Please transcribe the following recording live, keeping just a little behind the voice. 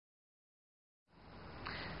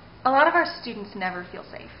A lot of our students never feel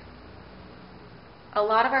safe. A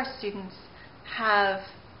lot of our students have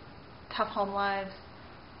tough home lives,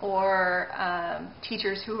 or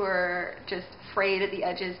teachers who are just frayed at the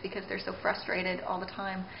edges because they're so frustrated all the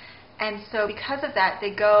time. And so because of that,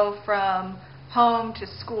 they go from home to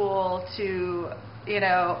school to,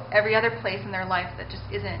 every other place in their life that just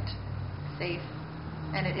isn't safe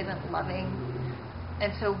and it isn't loving.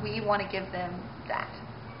 And so we want to give them that.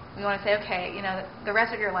 We want to say, okay, the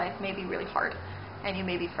rest of your life may be really hard, and you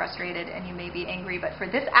may be frustrated, and you may be angry, but for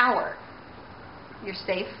this hour, you're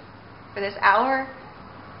safe. For this hour,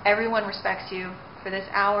 everyone respects you. For this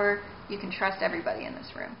hour, you can trust everybody in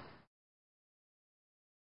this room.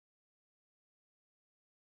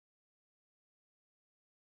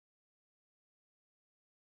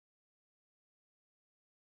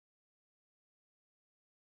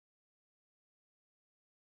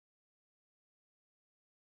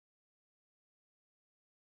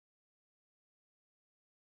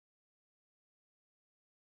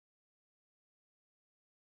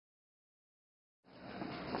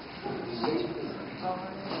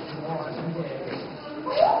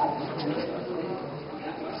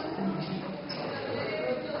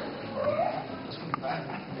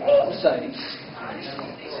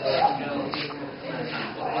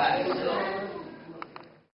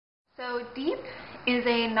 So DEEP is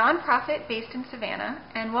a nonprofit based in Savannah,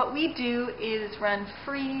 and what we do is run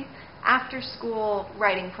free after-school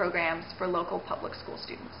writing programs for local public school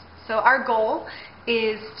students. So our goal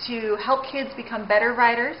is to help kids become better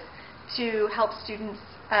writers, to help students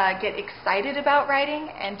get excited about writing,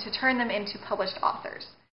 and to turn them into published authors.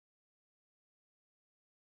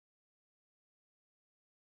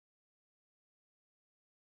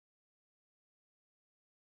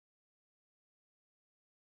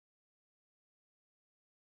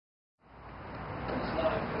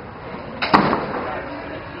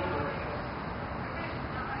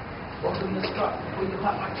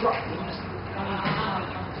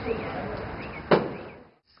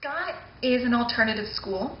 SCAD is an alternative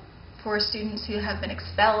school for students who have been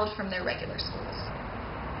expelled from their regular schools.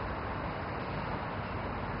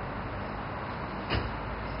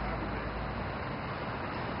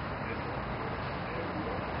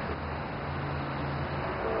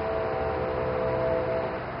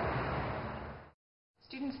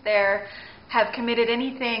 Students there have committed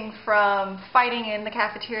anything from fighting in the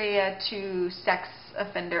cafeteria to sex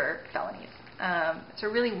offender felonies. It's a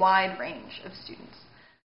really wide range of students.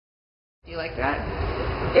 Do you like that?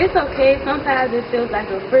 It's okay. Sometimes it feels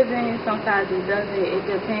like a prison, sometimes it doesn't. It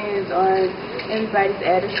depends on everybody's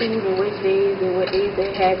attitude and which days and what days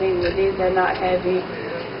they're having, what days they're not having.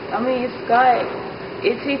 I mean,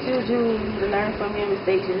 it teaches you to learn from your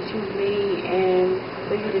mistakes that you've made and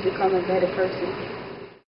for you to become a better person.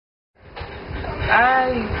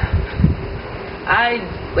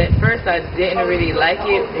 At first I didn't really like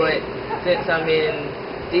it, but since I'm in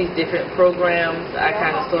these different programs, I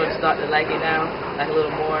kind of sort of start to like it now, like a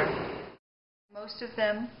little more. Most of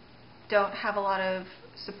them don't have a lot of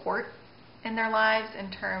support in their lives in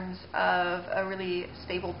terms of a really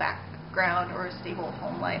stable background or a stable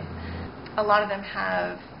home life. A lot of them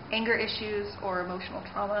have anger issues or emotional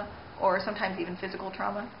trauma, or sometimes even physical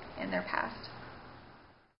trauma in their past.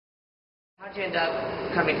 How'd you end up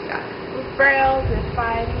coming to SCAD? With girls and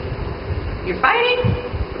fighting. You're fighting?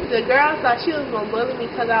 The girl thought she was going to bully me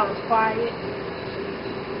because I was quiet.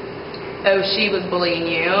 Oh, she was bullying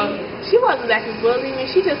you? She wasn't actually bullying me.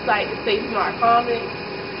 She just liked to say smart comments.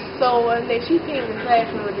 So one day she came to the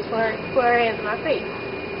classroom and just put her hands in my face.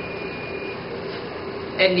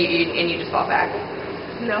 And you just fought back?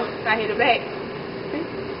 No, I hit her back.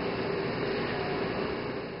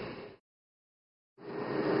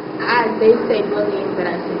 They say bullying, but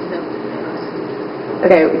I say self-defense.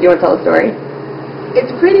 Okay, do you want to tell a story?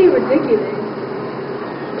 It's pretty ridiculous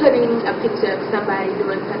putting a picture of somebody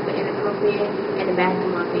doing something inappropriate in the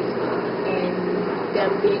bathroom on Facebook and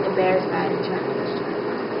them being embarrassed by it and trying to push it.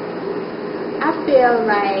 I feel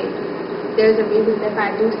like there's a reason if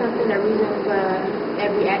I do something, a reason for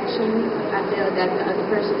every action. I feel that the other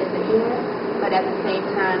person isn't here, but at the same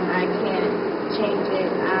time, I can't change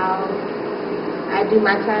it. I do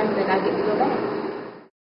my time, then I get to go back.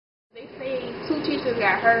 They say 2 teachers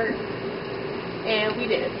got hurt, and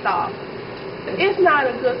we didn't stop. It's not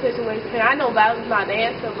a good situation. I know violence is not the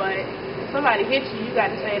answer, but if somebody hits you, you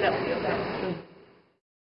got to stand up for yourself.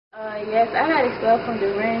 Yes, I got expelled from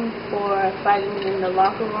DeRenne for fighting in the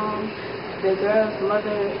locker room. The girl's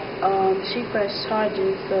mother, she pressed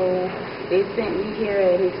charges, so they sent me here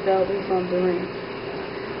and expelled me from DeRenne.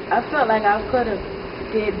 I felt like I could have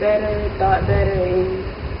did better, thought better, and,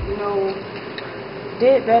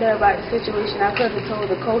 did better about the situation. I could have told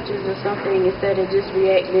the coaches or something instead of just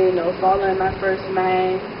reacting or following my first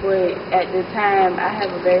mind. But at the time, I have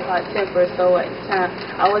a very hot temper, so at the time,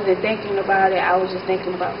 I wasn't thinking about it. I was just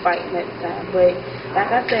thinking about fighting at the time. But like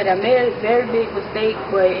I said, I made a very big mistake,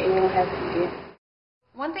 but it won't happen again.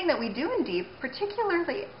 One thing that we do in DEEP,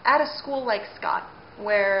 particularly at a school like Scott,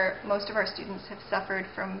 where most of our students have suffered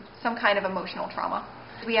from some kind of emotional trauma,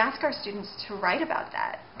 we ask our students to write about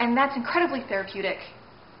that. And that's incredibly therapeutic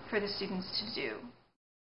for the students to do.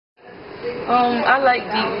 I like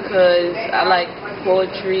DEEP because I like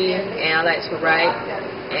poetry and I like to write,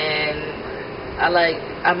 and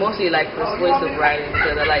I mostly like persuasive writing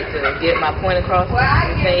because I like to get my point across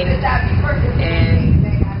entertaining, and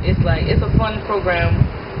it's a fun program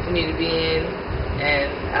for me to be in, and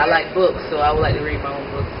I like books, so I would like to read my own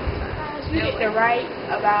books sometimes. You get to write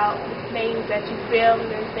about things that you feel and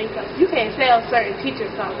things like you can't tell certain teachers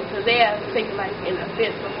something because they are thinking like in a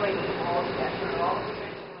offensive way.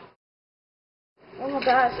 Oh my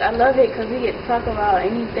gosh, I love it because we get to talk about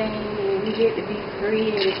anything and we get to be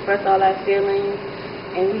free and express all our feelings,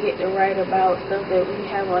 and we get to write about stuff that we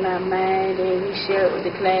have on our mind, and we share it with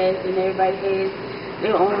the class, and everybody has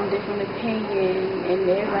their own different opinion, and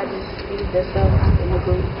everybody just speaks themselves in the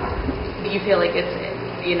group. Do you feel like it's,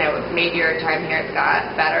 made your time here at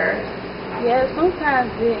Scott better? Yeah, sometimes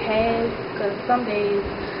it has, because some days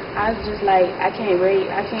I was just like, I can't wait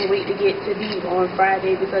to get to DEEP on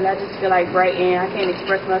Friday because I just feel like writing. I can't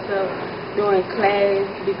express myself during class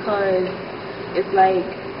because it's like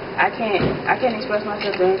I can't express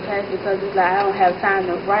myself during class because it's like I don't have time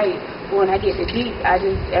to write. But when I get to DEEP,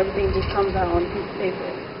 everything just comes out on a piece of paper.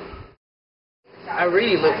 I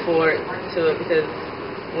really look forward to it because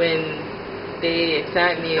when they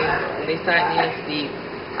signed me into DEEP,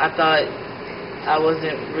 I thought I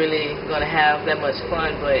wasn't really going to have that much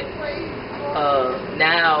fun, but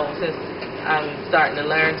now since I'm starting to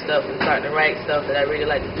learn stuff and starting to write stuff that I really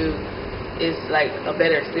like to do, it's like a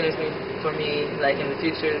better experience for me, like in the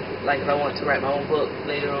future, like if I want to write my own book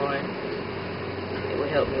later on, it would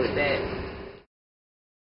help me with that.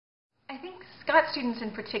 I think Scott students in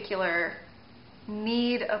particular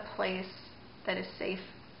need a place that is safe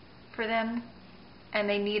for them, and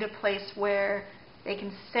they need a place where they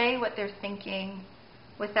can say what they're thinking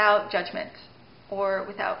without judgment or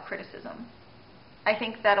without criticism. I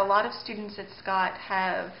think that a lot of students at Scott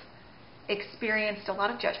have experienced a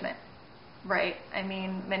lot of judgment, right? I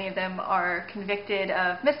mean, many of them are convicted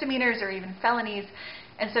of misdemeanors or even felonies,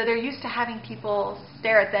 and so they're used to having people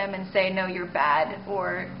stare at them and say, no, you're bad,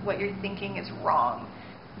 or what you're thinking is wrong.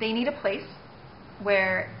 They need a place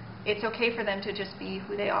where it's okay for them to just be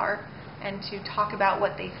who they are and to talk about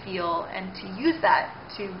what they feel and to use that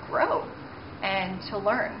to grow and to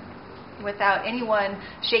learn without anyone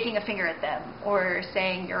shaking a finger at them or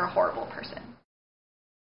saying you're a horrible person.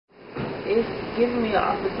 It's given me an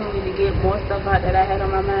opportunity to get more stuff out that I had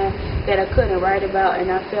on my mind that I couldn't write about,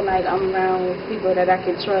 and I feel like I'm around with people that I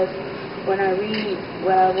can trust. When I read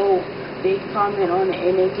what I wrote, they comment on it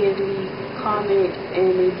and they give me comments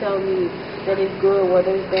and they tell me that it's good,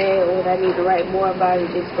 whether it's bad, or that I need to write more about it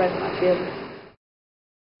to express my feelings.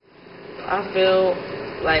 I feel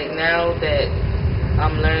like now that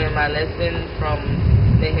I'm learning my lesson from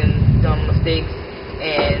making dumb mistakes,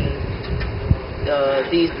 and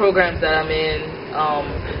these programs that I'm in,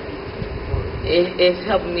 it's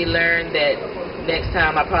helping me learn that next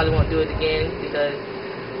time I probably won't do it again, because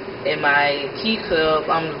in my key club,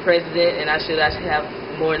 I'm the president, and I should have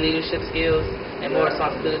more leadership skills and more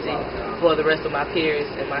responsibility for the rest of my peers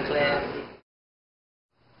in my class.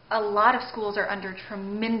 A lot of schools are under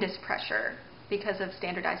tremendous pressure because of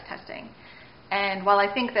standardized testing. And while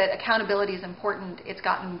I think that accountability is important, it's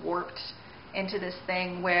gotten warped into this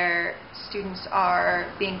thing where students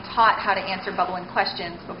are being taught how to answer bubbling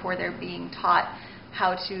questions before they're being taught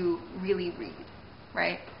how to really read,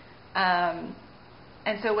 right?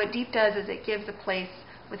 And so what DEEP does is it gives a place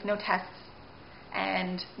with no tests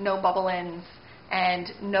and no bubble-ins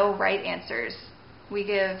and no right answers. We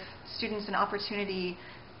give students an opportunity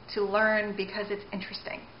to learn because it's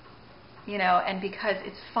interesting, and because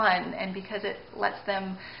it's fun, and because it lets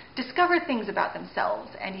them discover things about themselves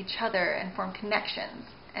and each other and form connections.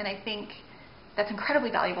 And I think that's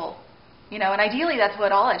incredibly valuable, and ideally that's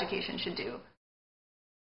what all education should do.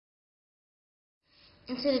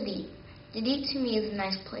 Into the DEEP. The DEEP to me is a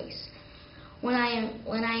nice place. When I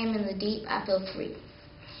am in the DEEP, I feel free.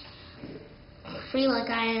 Free like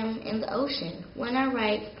I am in the ocean. When I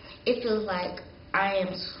write, it feels like I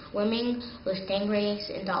am swimming with stingrays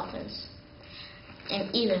and dolphins,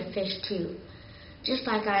 and even fish too, just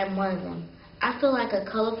like I am one of them. I feel like a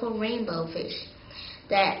colorful rainbow fish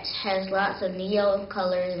that has lots of neon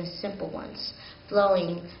colors and simple ones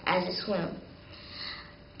flowing as it swims.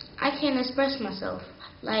 I can't express myself,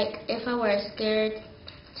 like if I were a scared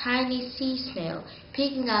tiny sea snail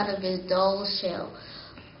peeking out of its dull shell,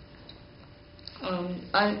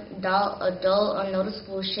 a dull,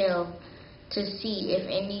 unnoticeable shell to see if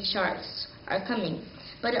any sharks are coming.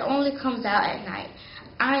 But it only comes out at night.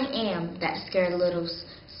 I am that scared little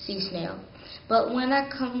sea snail. But when I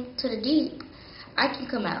come to the deep, I can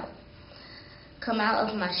come out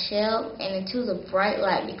of my shell and into the bright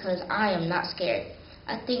light because I am not scared.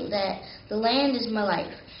 I think that the land is my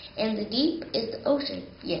life and the deep is the ocean.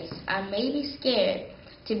 Yes, I may be scared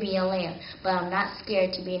to be on land, but I'm not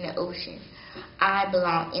scared to be in the ocean. I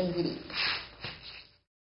belong in the deep.